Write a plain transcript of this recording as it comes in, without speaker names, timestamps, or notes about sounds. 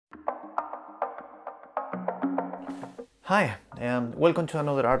Hi, welcome to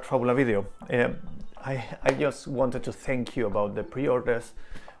another Art Fabula video. I just wanted to thank you about the pre-orders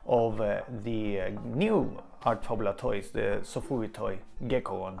of the new Art Fabula toys, the Sofubi toy,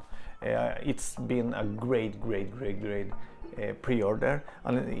 Geckogon. It's been a great pre-order,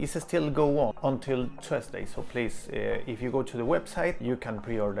 and it's still go on until Tuesday. So please, if you go to the website, you can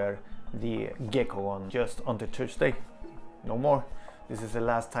pre-order the Geckogon just until Tuesday. No more. This is the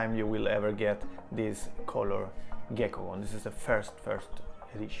last time you will ever get this color Geckogon. This is the first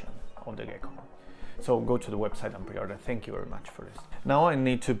edition of the Geckogon. So go to the website and pre-order. Thank you very much for this. Now I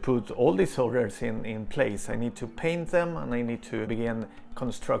need to put all these orders in place. I need to paint them and I need to begin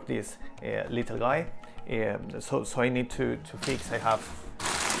construct this little guy. So I need to fix. I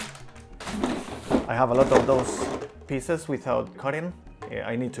have a lot of those pieces without cutting.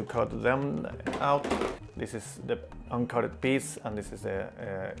 I need to cut them out. This is the uncutted piece and this is the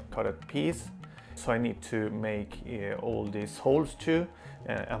cutted piece. So I need to make all these holes too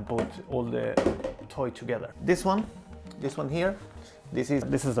and put all the toy together. This one here, this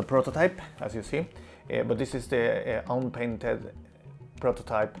is the prototype, as you see, but this is the unpainted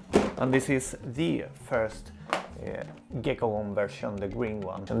prototype, and this is the first Geckogon version, the green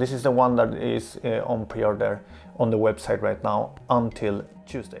one. And this is the one that is on pre-order on the website right now until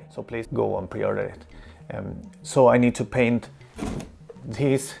Tuesday. So please go and pre-order it. So I need to paint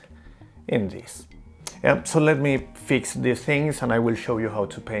this in this. So let me fix these things and I will show you how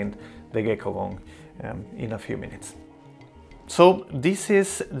to paint the Geckogon in a few minutes. So this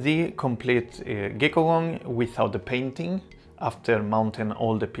is the complete Geckogon without the painting after mounting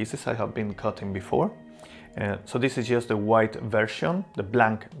all the pieces I have been cutting before. So this is just the white version, the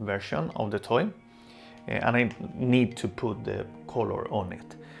blank version of the toy, and I need to put the color on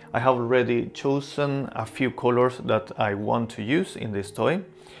it. I have already chosen a few colors that I want to use in this toy,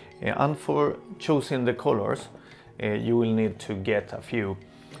 and for choosing the colors you will need to get a few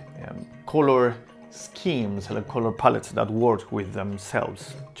color schemes and color palettes that work with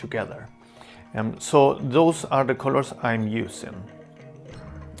themselves together. So those are the colors I'm using.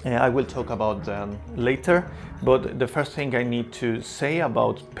 I will talk about them later, but the first thing I need to say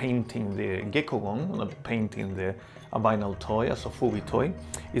about painting the Geckogon, painting a vinyl toy, a Sofubi toy,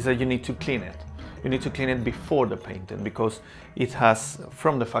 is that you need to clean it. You need to clean it before the painting because it has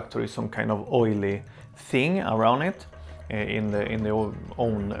from the factory some kind of oily thing around it in the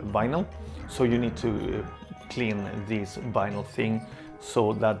own vinyl. So you need to clean this vinyl thing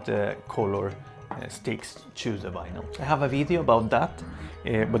so that the color sticks to the vinyl. I have a video about that,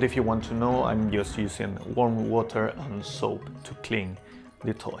 but if you want to know, I'm just using warm water and soap to clean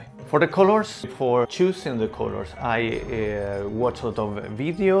the toy. For the colors, for choosing the colors, I watch a lot of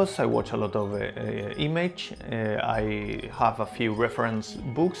videos, I watch a lot of image, I have a few reference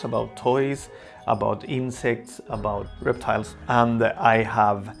books about toys, about insects, about reptiles, and I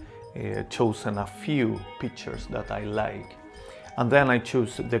have chosen a few pictures that I like. And then I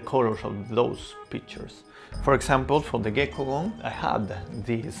choose the colors of those pictures. For example, for the Geckogon, I had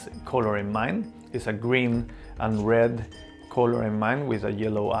this color in mind. It's a green and red color in mind with a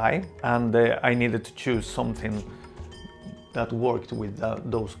yellow eye, and I needed to choose something that worked with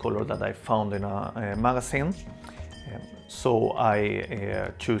those colors that I found in a magazine. So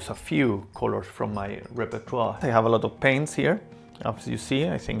I choose a few colors from my repertoire. I have a lot of paints here, as you see,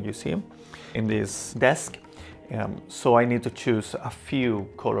 I think you see, in this desk. So I need to choose a few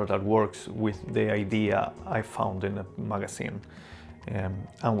colors that works with the idea I found in a magazine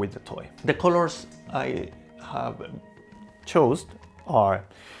and with the toy. The colors I have chosen are,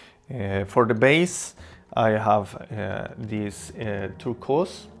 for the base I have this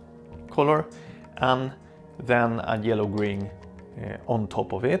turquoise color and then a yellow-green on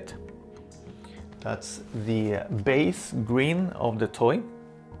top of it. That's the base green of the toy.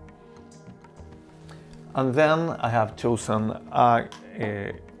 And then I have chosen a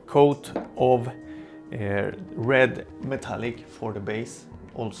coat of red metallic for the base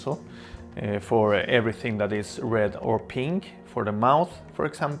also, for everything that is red or pink, for the mouth, for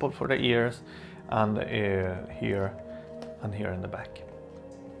example, for the ears, and here and here in the back.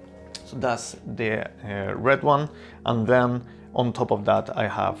 So that's the red one, and then on top of that I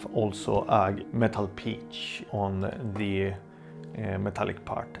have also a metal peach on the metallic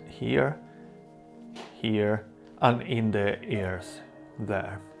part here, here, and in the ears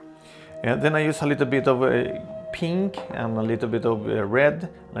there. Then I use a little bit of pink and a little bit of red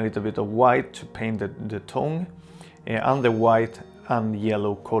and a little bit of white to paint the tongue, and the white and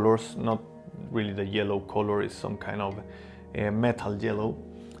yellow colors. Not really the yellow color, is some kind of metal yellow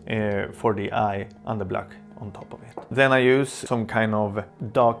for the eye, and the black on top of it. Then I use some kind of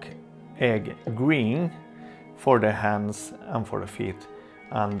dark egg green for the hands and for the feet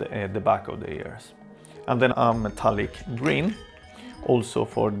and the back of the ears. And then a metallic green also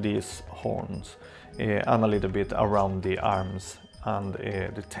for these horns and a little bit around the arms and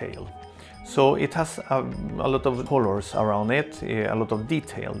the tail. So it has a lot of colors around it, a lot of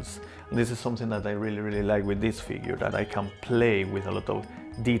details. And this is something that I really like with this figure, that I can play with a lot of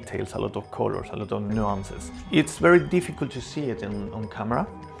details, a lot of colors, a lot of nuances. It's very difficult to see it on camera.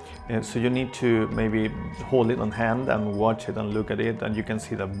 So you need to maybe hold it on hand and watch it and look at it, and you can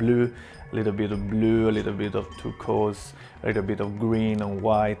see the blue, a little bit of blue, a little bit of turquoise, a little bit of green and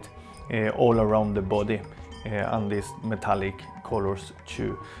white all around the body, and these metallic colors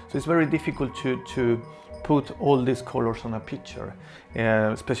too. So it's very difficult to put all these colors on a picture,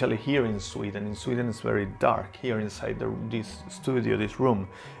 especially here in Sweden. In Sweden it's very dark. Here inside this studio, this room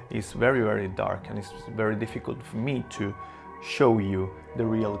is very dark, and it's very difficult for me to show you the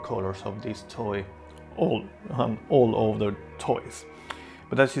real colors of this toy all over the toys.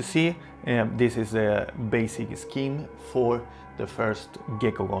 But as you see, this is a basic scheme for the first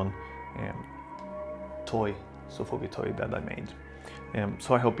Geckogon toy, Sofubi toy that I made.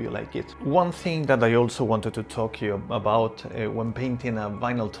 So I hope you like it. One thing that I also wanted to talk to you about when painting a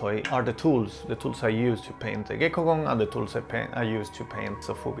vinyl toy are the tools. The tools I use to paint the Geckogon and the tools I use to paint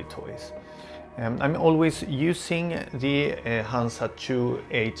Sofubi toys. I'm always using the Hansa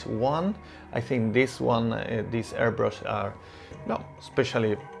 281. I think this one, these airbrushes are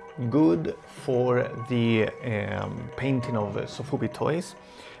especially good for the painting of Sofubi toys.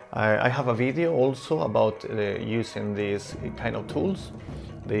 I have a video also about using these kind of tools,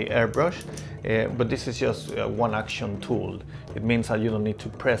 the airbrush, but this is just one action tool. It means that you don't need to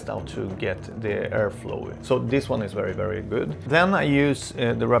press down to get the airflow. So this one is very good. Then I use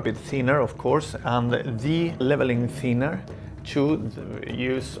the rapid thinner, of course, and the leveling thinner to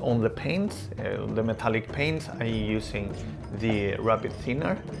use on the paints, the metallic paints. I'm using the rapid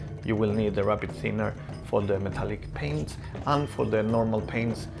thinner. You will need the rapid thinner for the metallic paints, and for the normal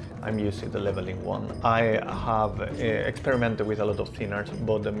paints I'm using the leveling one. I have experimented with a lot of thinners,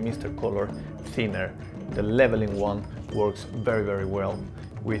 but the Mr. Color thinner, the leveling one, works very well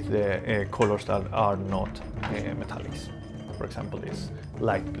with the colors that are not metallics. For example, this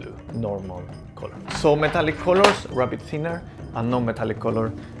light blue, normal color. So metallic colors, rapid thinner, and non-metallic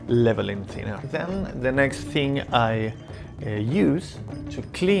color, leveling thinner. Then the next thing I use to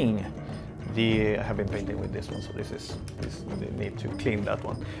clean I have been painting with this one, so this they need to clean that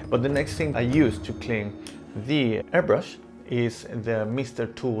one. But the next thing I use to clean the airbrush is the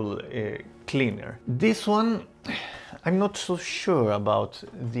Mr. Tool cleaner. This one, I'm not so sure about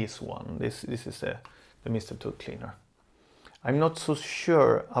this one. This is the Mr. Tool cleaner. I'm not so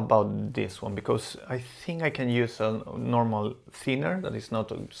sure about this one because I think I can use a normal thinner that is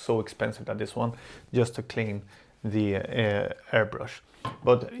not so expensive as this one, just to clean the airbrush.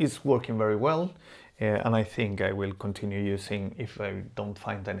 But it's working very well, and I think I will continue using if I don't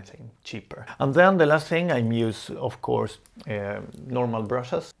find anything cheaper. And then the last thing I use, of course, normal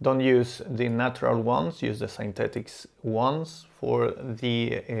brushes. Don't use the natural ones, use the synthetics ones for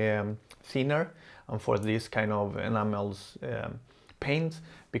the thinner and for this kind of enamels paints,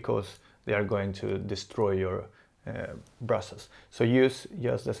 because they are going to destroy your brushes. So use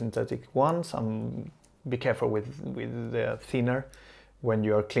just the synthetic ones, and be careful with the thinner when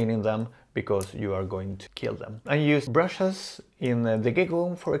you are cleaning them, because you are going to kill them. I use brushes in the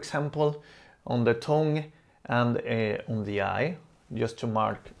Geckogon, for example, on the tongue and on the eye, just to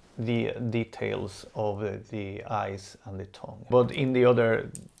mark the details of the eyes and the tongue. But in the other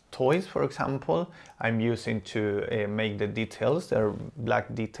toys, for example, I'm using to make the details, there are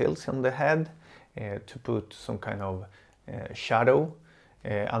black details on the head, to put some kind of shadow,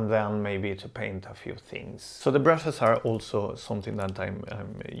 and then maybe to paint a few things. So the brushes are also something that I'm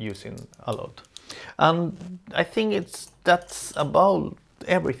using a lot. And I think that's about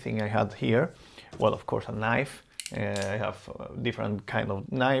everything I had here. Well, of course, a knife. I have different kind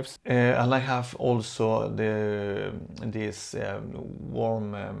of knives, and I have also this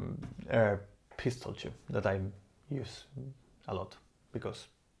warm air pistol tube that I use a lot, because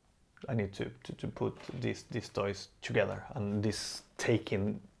I need to put these toys together, and this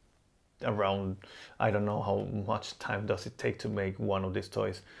taking around, I don't know how much time does it take to make one of these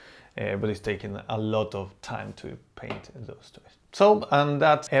toys, but it's taking a lot of time to paint those toys. So, and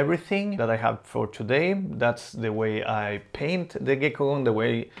that's everything that I have for today. That's the way I paint the Geckogon,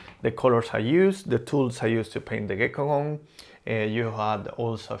 the colors I use, the tools I use to paint the Geckogon. You had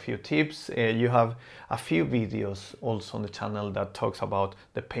also a few tips. You have a few videos also on the channel that talks about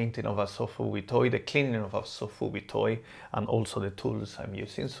the painting of a Sofubi toy, the cleaning of a Sofubi toy, and also the tools I'm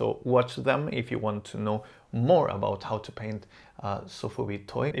using. So watch them if you want to know more about how to paint a Sofubi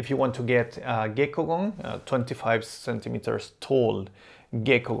toy. If you want to get a Geckogon, a 25 centimeters tall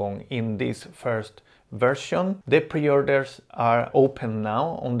Geckogon in this first version, the pre-orders are open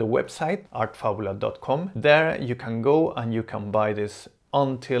now on the website artfabula.com. There you can go and you can buy this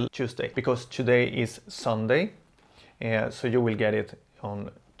until Tuesday, because today is Sunday, so you will get it on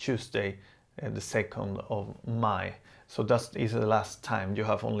Tuesday, the 2nd of May. So that is the last time. You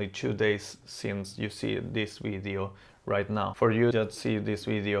have only 2 days since you see this video right now. For you that see this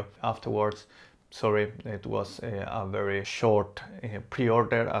video afterwards, sorry, it was a very short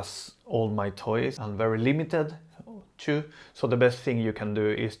pre-order, as all my toys, and very limited too. So the best thing you can do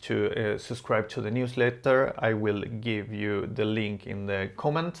is to subscribe to the newsletter. I will give you the link in the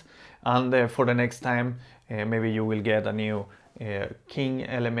comment, and for the next time maybe you will get a new King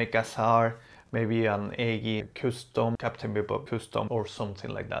LMKSR, maybe an Egi custom, Captain Bebop custom, or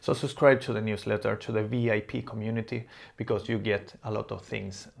something like that. So subscribe to the newsletter, to the VIP community, because you get a lot of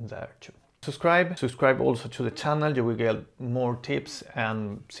things there too. Subscribe also to the channel. You will get more tips,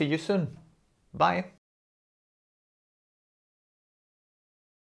 and see you soon. Bye.